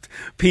 25th,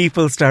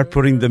 people start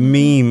putting the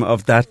meme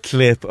of that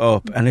clip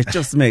up, and it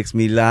just makes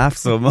me laugh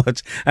so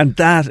much. And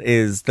that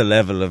is the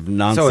level of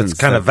nonsense. So it's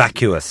kind of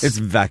vacuous. It's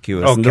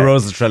vacuous. Okay. And the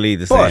Rosa Tralee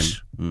the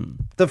same.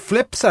 The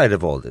flip side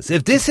of all this,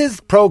 if this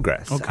is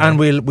progress, and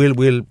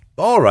we'll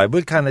all right,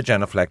 we'll kind of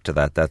genuflect to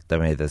that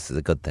this is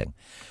a good thing.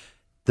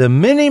 The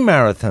mini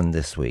marathon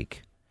this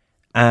week,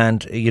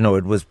 and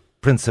it was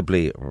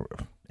principally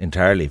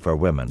entirely for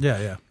women.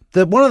 Yeah.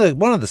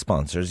 One of the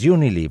sponsors,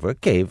 Unilever,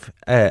 gave,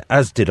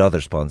 as did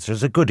other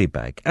sponsors, a goodie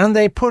bag, and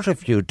they put a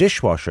few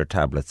dishwasher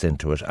tablets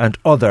into it and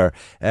other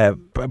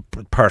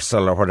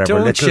Persil or whatever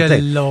Don't little you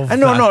thing. love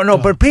and no,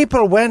 but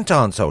people went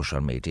on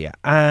social media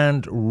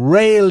and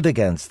railed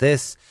against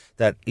this.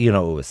 That, it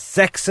was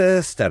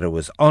sexist, that it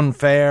was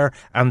unfair,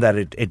 and that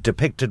it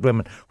depicted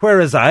women.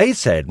 Whereas I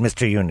said,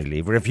 Mr.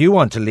 Unilever, if you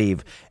want to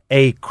leave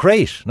a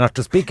crate, not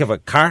to speak of a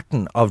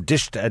carton of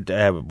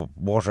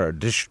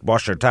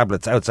dishwasher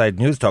tablets outside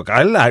Newstalk,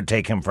 I'll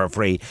take him for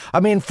free.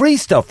 I mean, free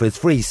stuff is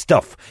free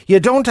stuff.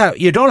 You don't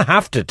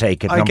have to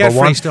take it. I number get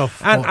one. free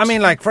stuff, And I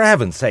mean, like, for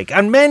heaven's sake,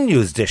 and men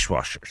use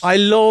dishwashers. I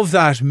love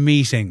that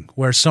meeting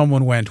where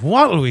someone went,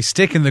 "What will we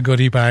stick in the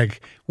goodie bag?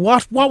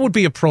 What would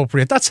be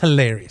appropriate?" That's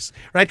hilarious,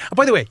 right?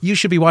 By the way, you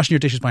should be washing your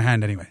dishes by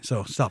hand anyway,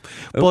 so stop.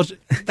 But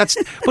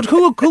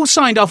who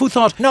signed off? Who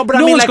thought? No, but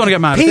one's going to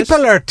get mad at this.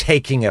 People are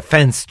taking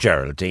offence,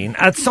 Geraldine,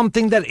 at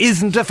something that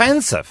isn't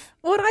offensive.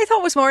 What I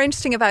thought was more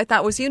interesting about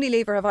that was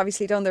Unilever have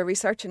obviously done their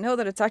research and know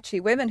that it's actually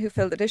women who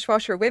fill the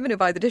dishwasher, women who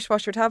buy the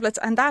dishwasher tablets,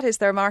 and that is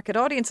their market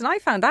audience. And I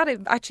found that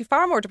actually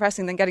far more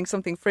depressing than getting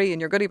something free in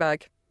your goodie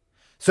bag.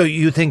 So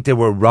you think they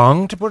were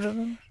wrong to put it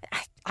in?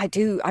 I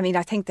do. I mean,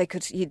 I think they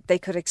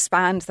could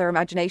expand their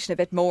imagination a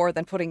bit more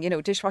than putting,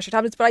 dishwasher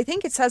tablets. But I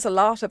think it says a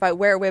lot about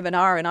where women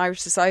are in Irish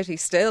society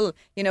still,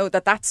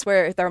 that's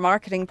where their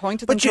marketing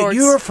pointed them towards. But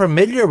you're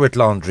familiar with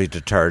laundry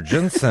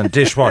detergents and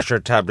dishwasher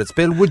tablets,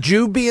 Bill. Would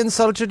you be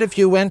insulted if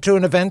you went to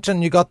an event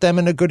and you got them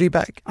in a goodie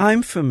bag?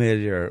 I'm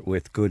familiar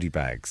with goodie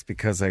bags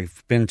because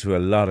I've been to a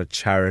lot of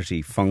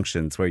charity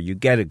functions where you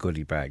get a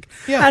goodie bag.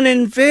 Yeah. And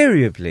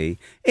invariably,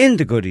 in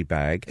the goodie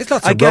bag, It's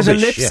lots I of get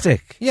rubbish, a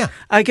lipstick. Yeah.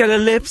 I get a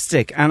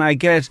lipstick. lipstick and I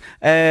get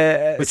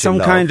some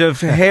love. kind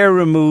of hair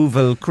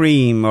removal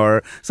cream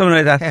or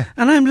something like that,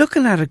 and I'm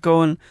looking at it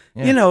going,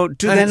 you know,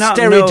 do and they not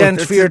Steri-Dent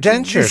know for your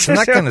dentures and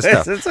that kind of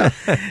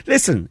stuff.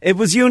 Listen, it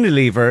was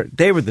Unilever.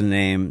 They were the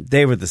name.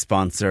 They were the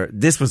sponsor.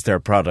 This was their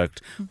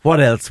product. What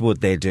else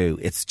would they do?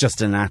 It's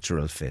just a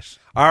natural fit.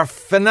 Our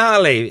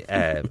finale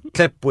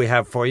clip we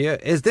have for you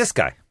is this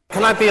guy.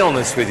 Can I be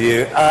honest with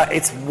you?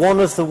 It's one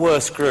of the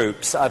worst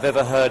groups I've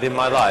ever heard in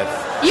my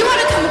life. You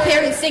want to come up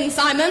here and sing,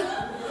 Simon?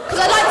 Because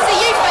I'd like to see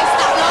you face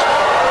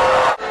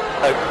that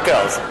lot. Oh,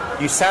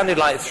 girls, you sounded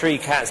like 3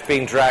 cats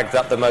being dragged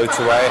up the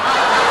motorway.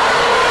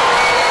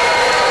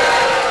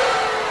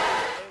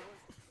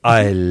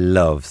 I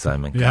love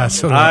Simon Cowell. Yeah,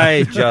 so do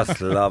I just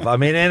love. I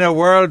mean, in a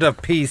world of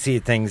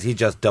PC things, he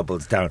just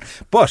doubles down.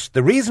 But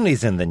the reason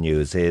he's in the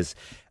news is,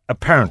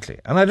 apparently,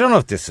 and I don't know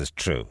if this is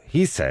true,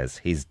 he says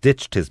he's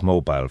ditched his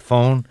mobile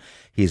phone.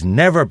 He's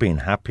never been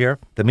happier.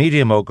 The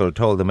media mogul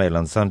told the Mail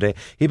on Sunday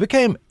he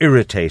became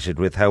irritated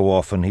with how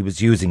often he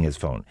was using his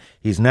phone.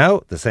 He's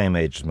now the same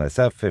age as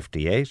myself,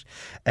 58,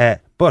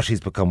 but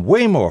he's become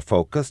way more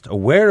focused,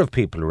 aware of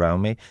people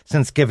around me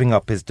since giving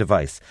up his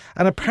device.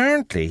 And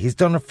apparently he's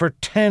done it for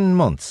 10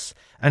 months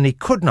and he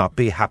could not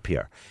be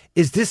happier.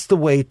 Is this the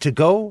way to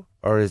go,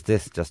 or is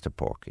this just a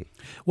porky?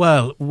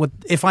 Well,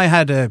 if I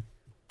had a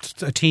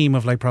team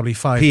of like probably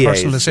 5 PAs,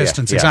 personal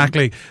assistants, yeah.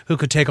 exactly, who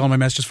could take all my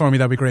messages for me,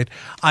 that'd be great.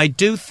 I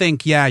do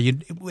think,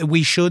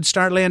 we should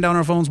start laying down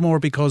our phones more,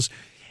 because,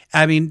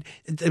 I mean,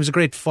 it was a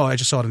great photo. I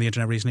just saw it on the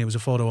internet recently. It was a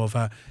photo of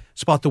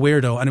Spot the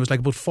Weirdo, and it was like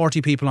about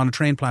 40 people on a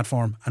train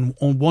platform, and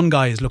one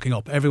guy is looking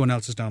up. Everyone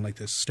else is down like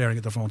this, staring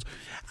at their phones.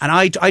 And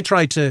I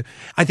try to,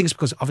 I think it's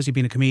because obviously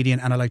being a comedian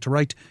and I like to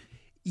write,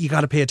 you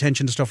got to pay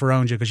attention to stuff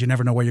around you, because you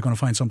never know where you're going to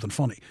find something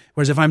funny.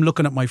 Whereas if I'm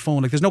looking at my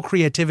phone, like, there's no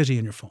creativity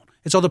in your phone.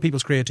 It's other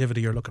people's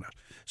creativity you're looking at.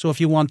 So if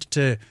you want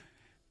to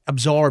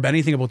absorb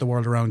anything about the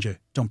world around you,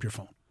 dump your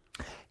phone.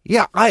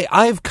 Yeah,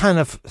 I've kind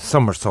of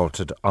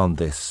somersaulted on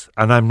this,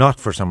 and I'm not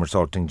for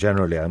somersaulting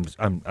generally.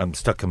 I'm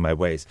stuck in my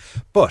ways,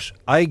 but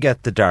I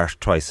get the dart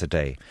twice a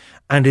day,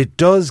 and it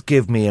does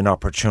give me an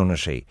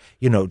opportunity.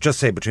 You know, just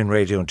say between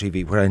radio and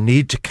TV, where I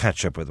need to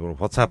catch up with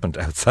what's happened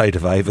outside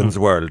of Ivan's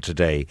world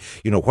today.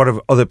 You know, what are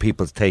other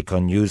people's take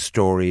on news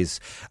stories,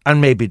 and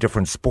maybe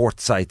different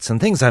sports sites and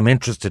things I'm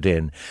interested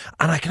in,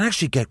 and I can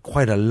actually get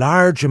quite a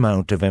large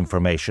amount of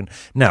information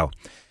now.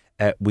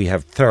 We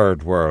have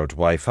third world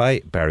Wi-Fi.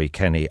 Barry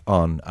Kenny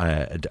on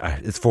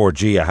it's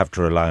 4G. I have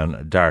to rely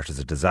on Dart as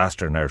a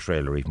disaster in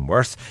Australia, or even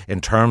worse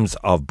in terms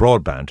of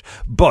broadband.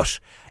 But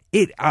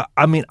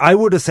I mean, I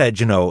would have said,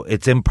 you know,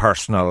 it's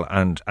impersonal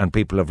and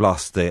people have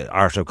lost the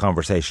art of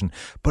conversation.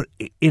 But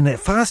in a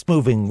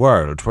fast-moving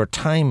world where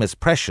time is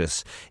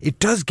precious, it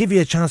does give you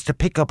a chance to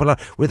pick up a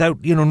lot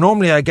without, you know,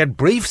 normally I get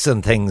briefs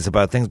and things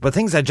about things, but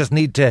things I just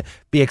need to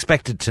be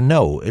expected to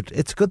know.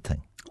 It's a good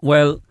thing.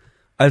 Well,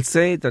 I'll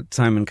say that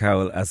Simon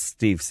Cowell, as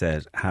Steve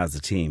said, has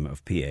a team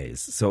of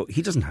PAs. So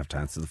he doesn't have to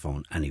answer the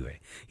phone anyway.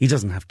 He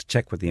doesn't have to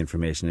check what the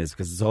information is,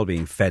 because it's all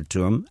being fed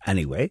to him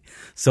anyway.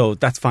 So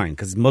that's fine,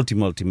 because he's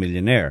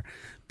multi-millionaire.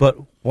 But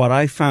what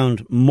I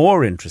found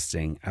more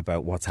interesting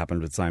about what's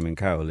happened with Simon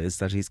Cowell is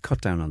that he's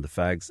cut down on the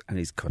fags and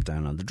he's cut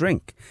down on the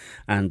drink.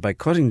 And by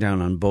cutting down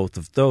on both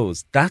of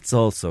those, that's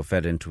also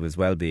fed into his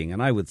well-being.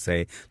 And I would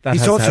say that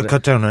he's also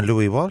cut down on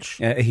Louis Walsh.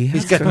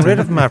 He's getting rid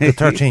of him after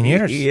 13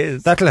 years. He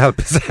is. That'll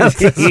help his health.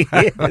 He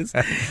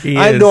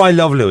I is. know I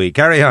love Louis.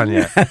 Carry on,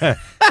 yeah.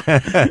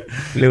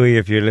 Louis,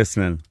 if you're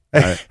listening,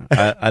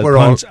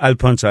 I'll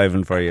punch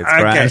Ivan for you.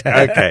 It's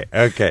grand.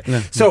 Okay. No.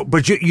 So,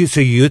 but you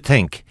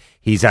think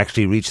he's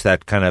actually reached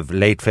that kind of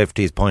late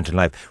 50s point in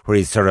life where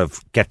he's sort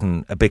of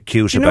getting a bit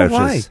cute about it? Do you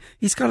know why?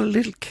 He's got a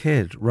little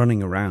kid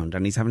running around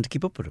and he's having to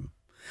keep up with him.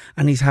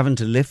 And he's having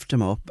to lift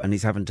him up and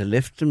he's having to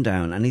lift him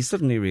down. And he's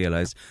suddenly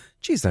realised,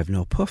 geez, I've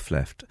no puff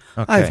left.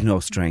 Okay. I've no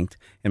strength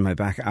in my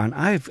back. And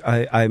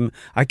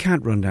I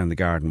can't run down the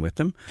garden with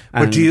them.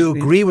 But do you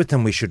agree with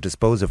him we should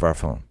dispose of our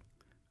phone?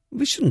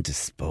 We shouldn't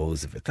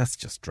dispose of it. That's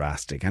just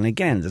drastic. And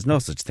again, there's no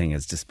such thing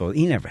as dispose.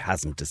 He never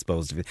hasn't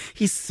disposed of it.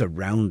 He's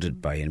surrounded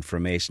by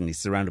information. He's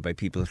surrounded by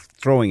people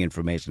throwing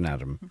information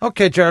at him.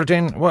 Okay,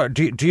 Geraldine, what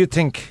do you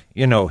think,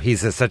 you know,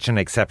 he's such an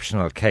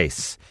exceptional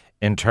case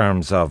in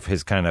terms of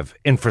his kind of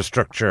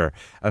infrastructure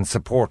and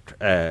support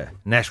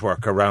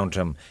network around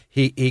him?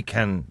 He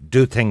can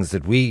do things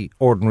that we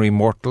ordinary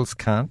mortals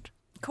can't?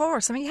 Of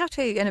course. I mean, you have to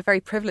be in a very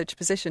privileged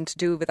position to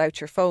do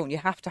without your phone. You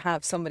have to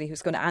have somebody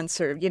who's going to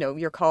answer, you know,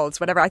 your calls,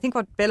 whatever. I think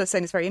what Bill is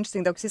saying is very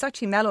interesting, though, because he's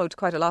actually mellowed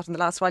quite a lot in the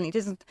last while. And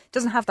he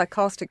doesn't have that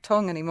caustic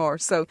tongue anymore.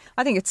 So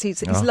I think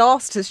he's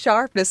lost his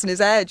sharpness and his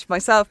edge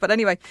myself. But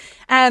anyway,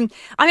 I mean,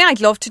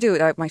 I'd love to do it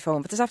without my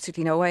phone, but there's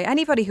absolutely no way.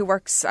 Anybody who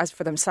works as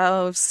for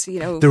themselves,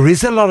 you know. There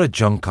is a lot of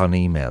junk on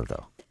email,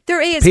 though.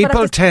 There is.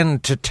 People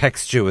tend to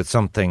text you with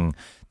something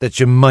that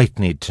you might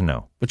need to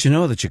know. But you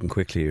know that you can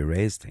quickly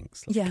erase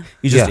things. Like, yeah.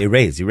 You just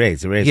erase.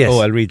 Yes. Oh,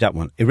 I'll read that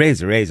one.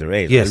 Erase. Yes.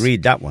 I'll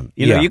read that one.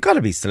 You know, you've got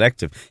to be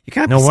selective. You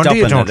can't no be wonder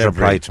you stopping don't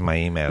reply to my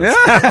emails.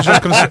 I was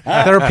just going to say,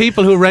 there are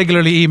people who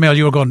regularly email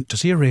you going,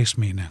 does he erase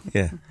me now?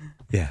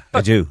 Yeah,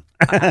 I do.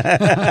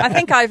 I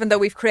think, Ivan, though,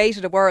 we've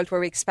created a world where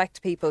we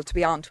expect people to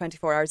be on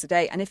 24 hours a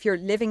day. And if you're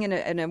living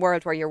in a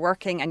world where you're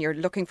working and you're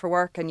looking for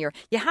work and you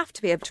have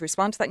to be able to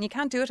respond to that, and you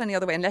can't do it any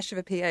other way unless you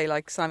have a PA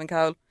like Simon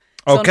Cowell.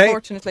 So Okay,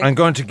 unfortunately, I'm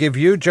going to give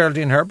you,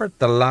 Geraldine Herbert,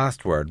 the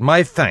last word.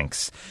 My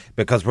thanks,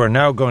 because we're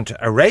now going to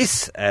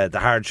erase the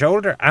hard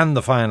shoulder and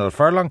the final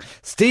furlong.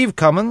 Steve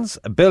Cummins,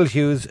 Bill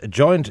Hughes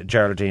joined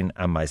Geraldine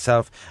and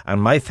myself,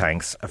 and my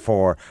thanks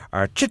for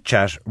our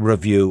chit-chat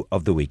review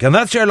of the week. And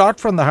that's your lot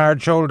from the hard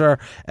shoulder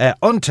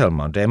until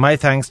Monday. My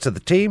thanks to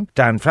the team,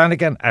 Dan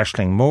Flanagan,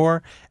 Aisling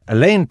Moore,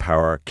 Elaine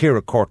Power,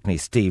 Ciara Courtney,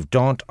 Steve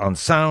Daunt. On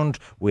sound,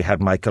 we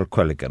had Michael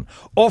Quilligan.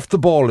 Off the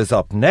Ball is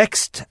up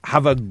next.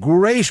 Have a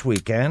great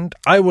weekend.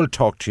 I will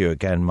talk to you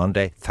again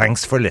Monday.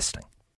 Thanks for listening.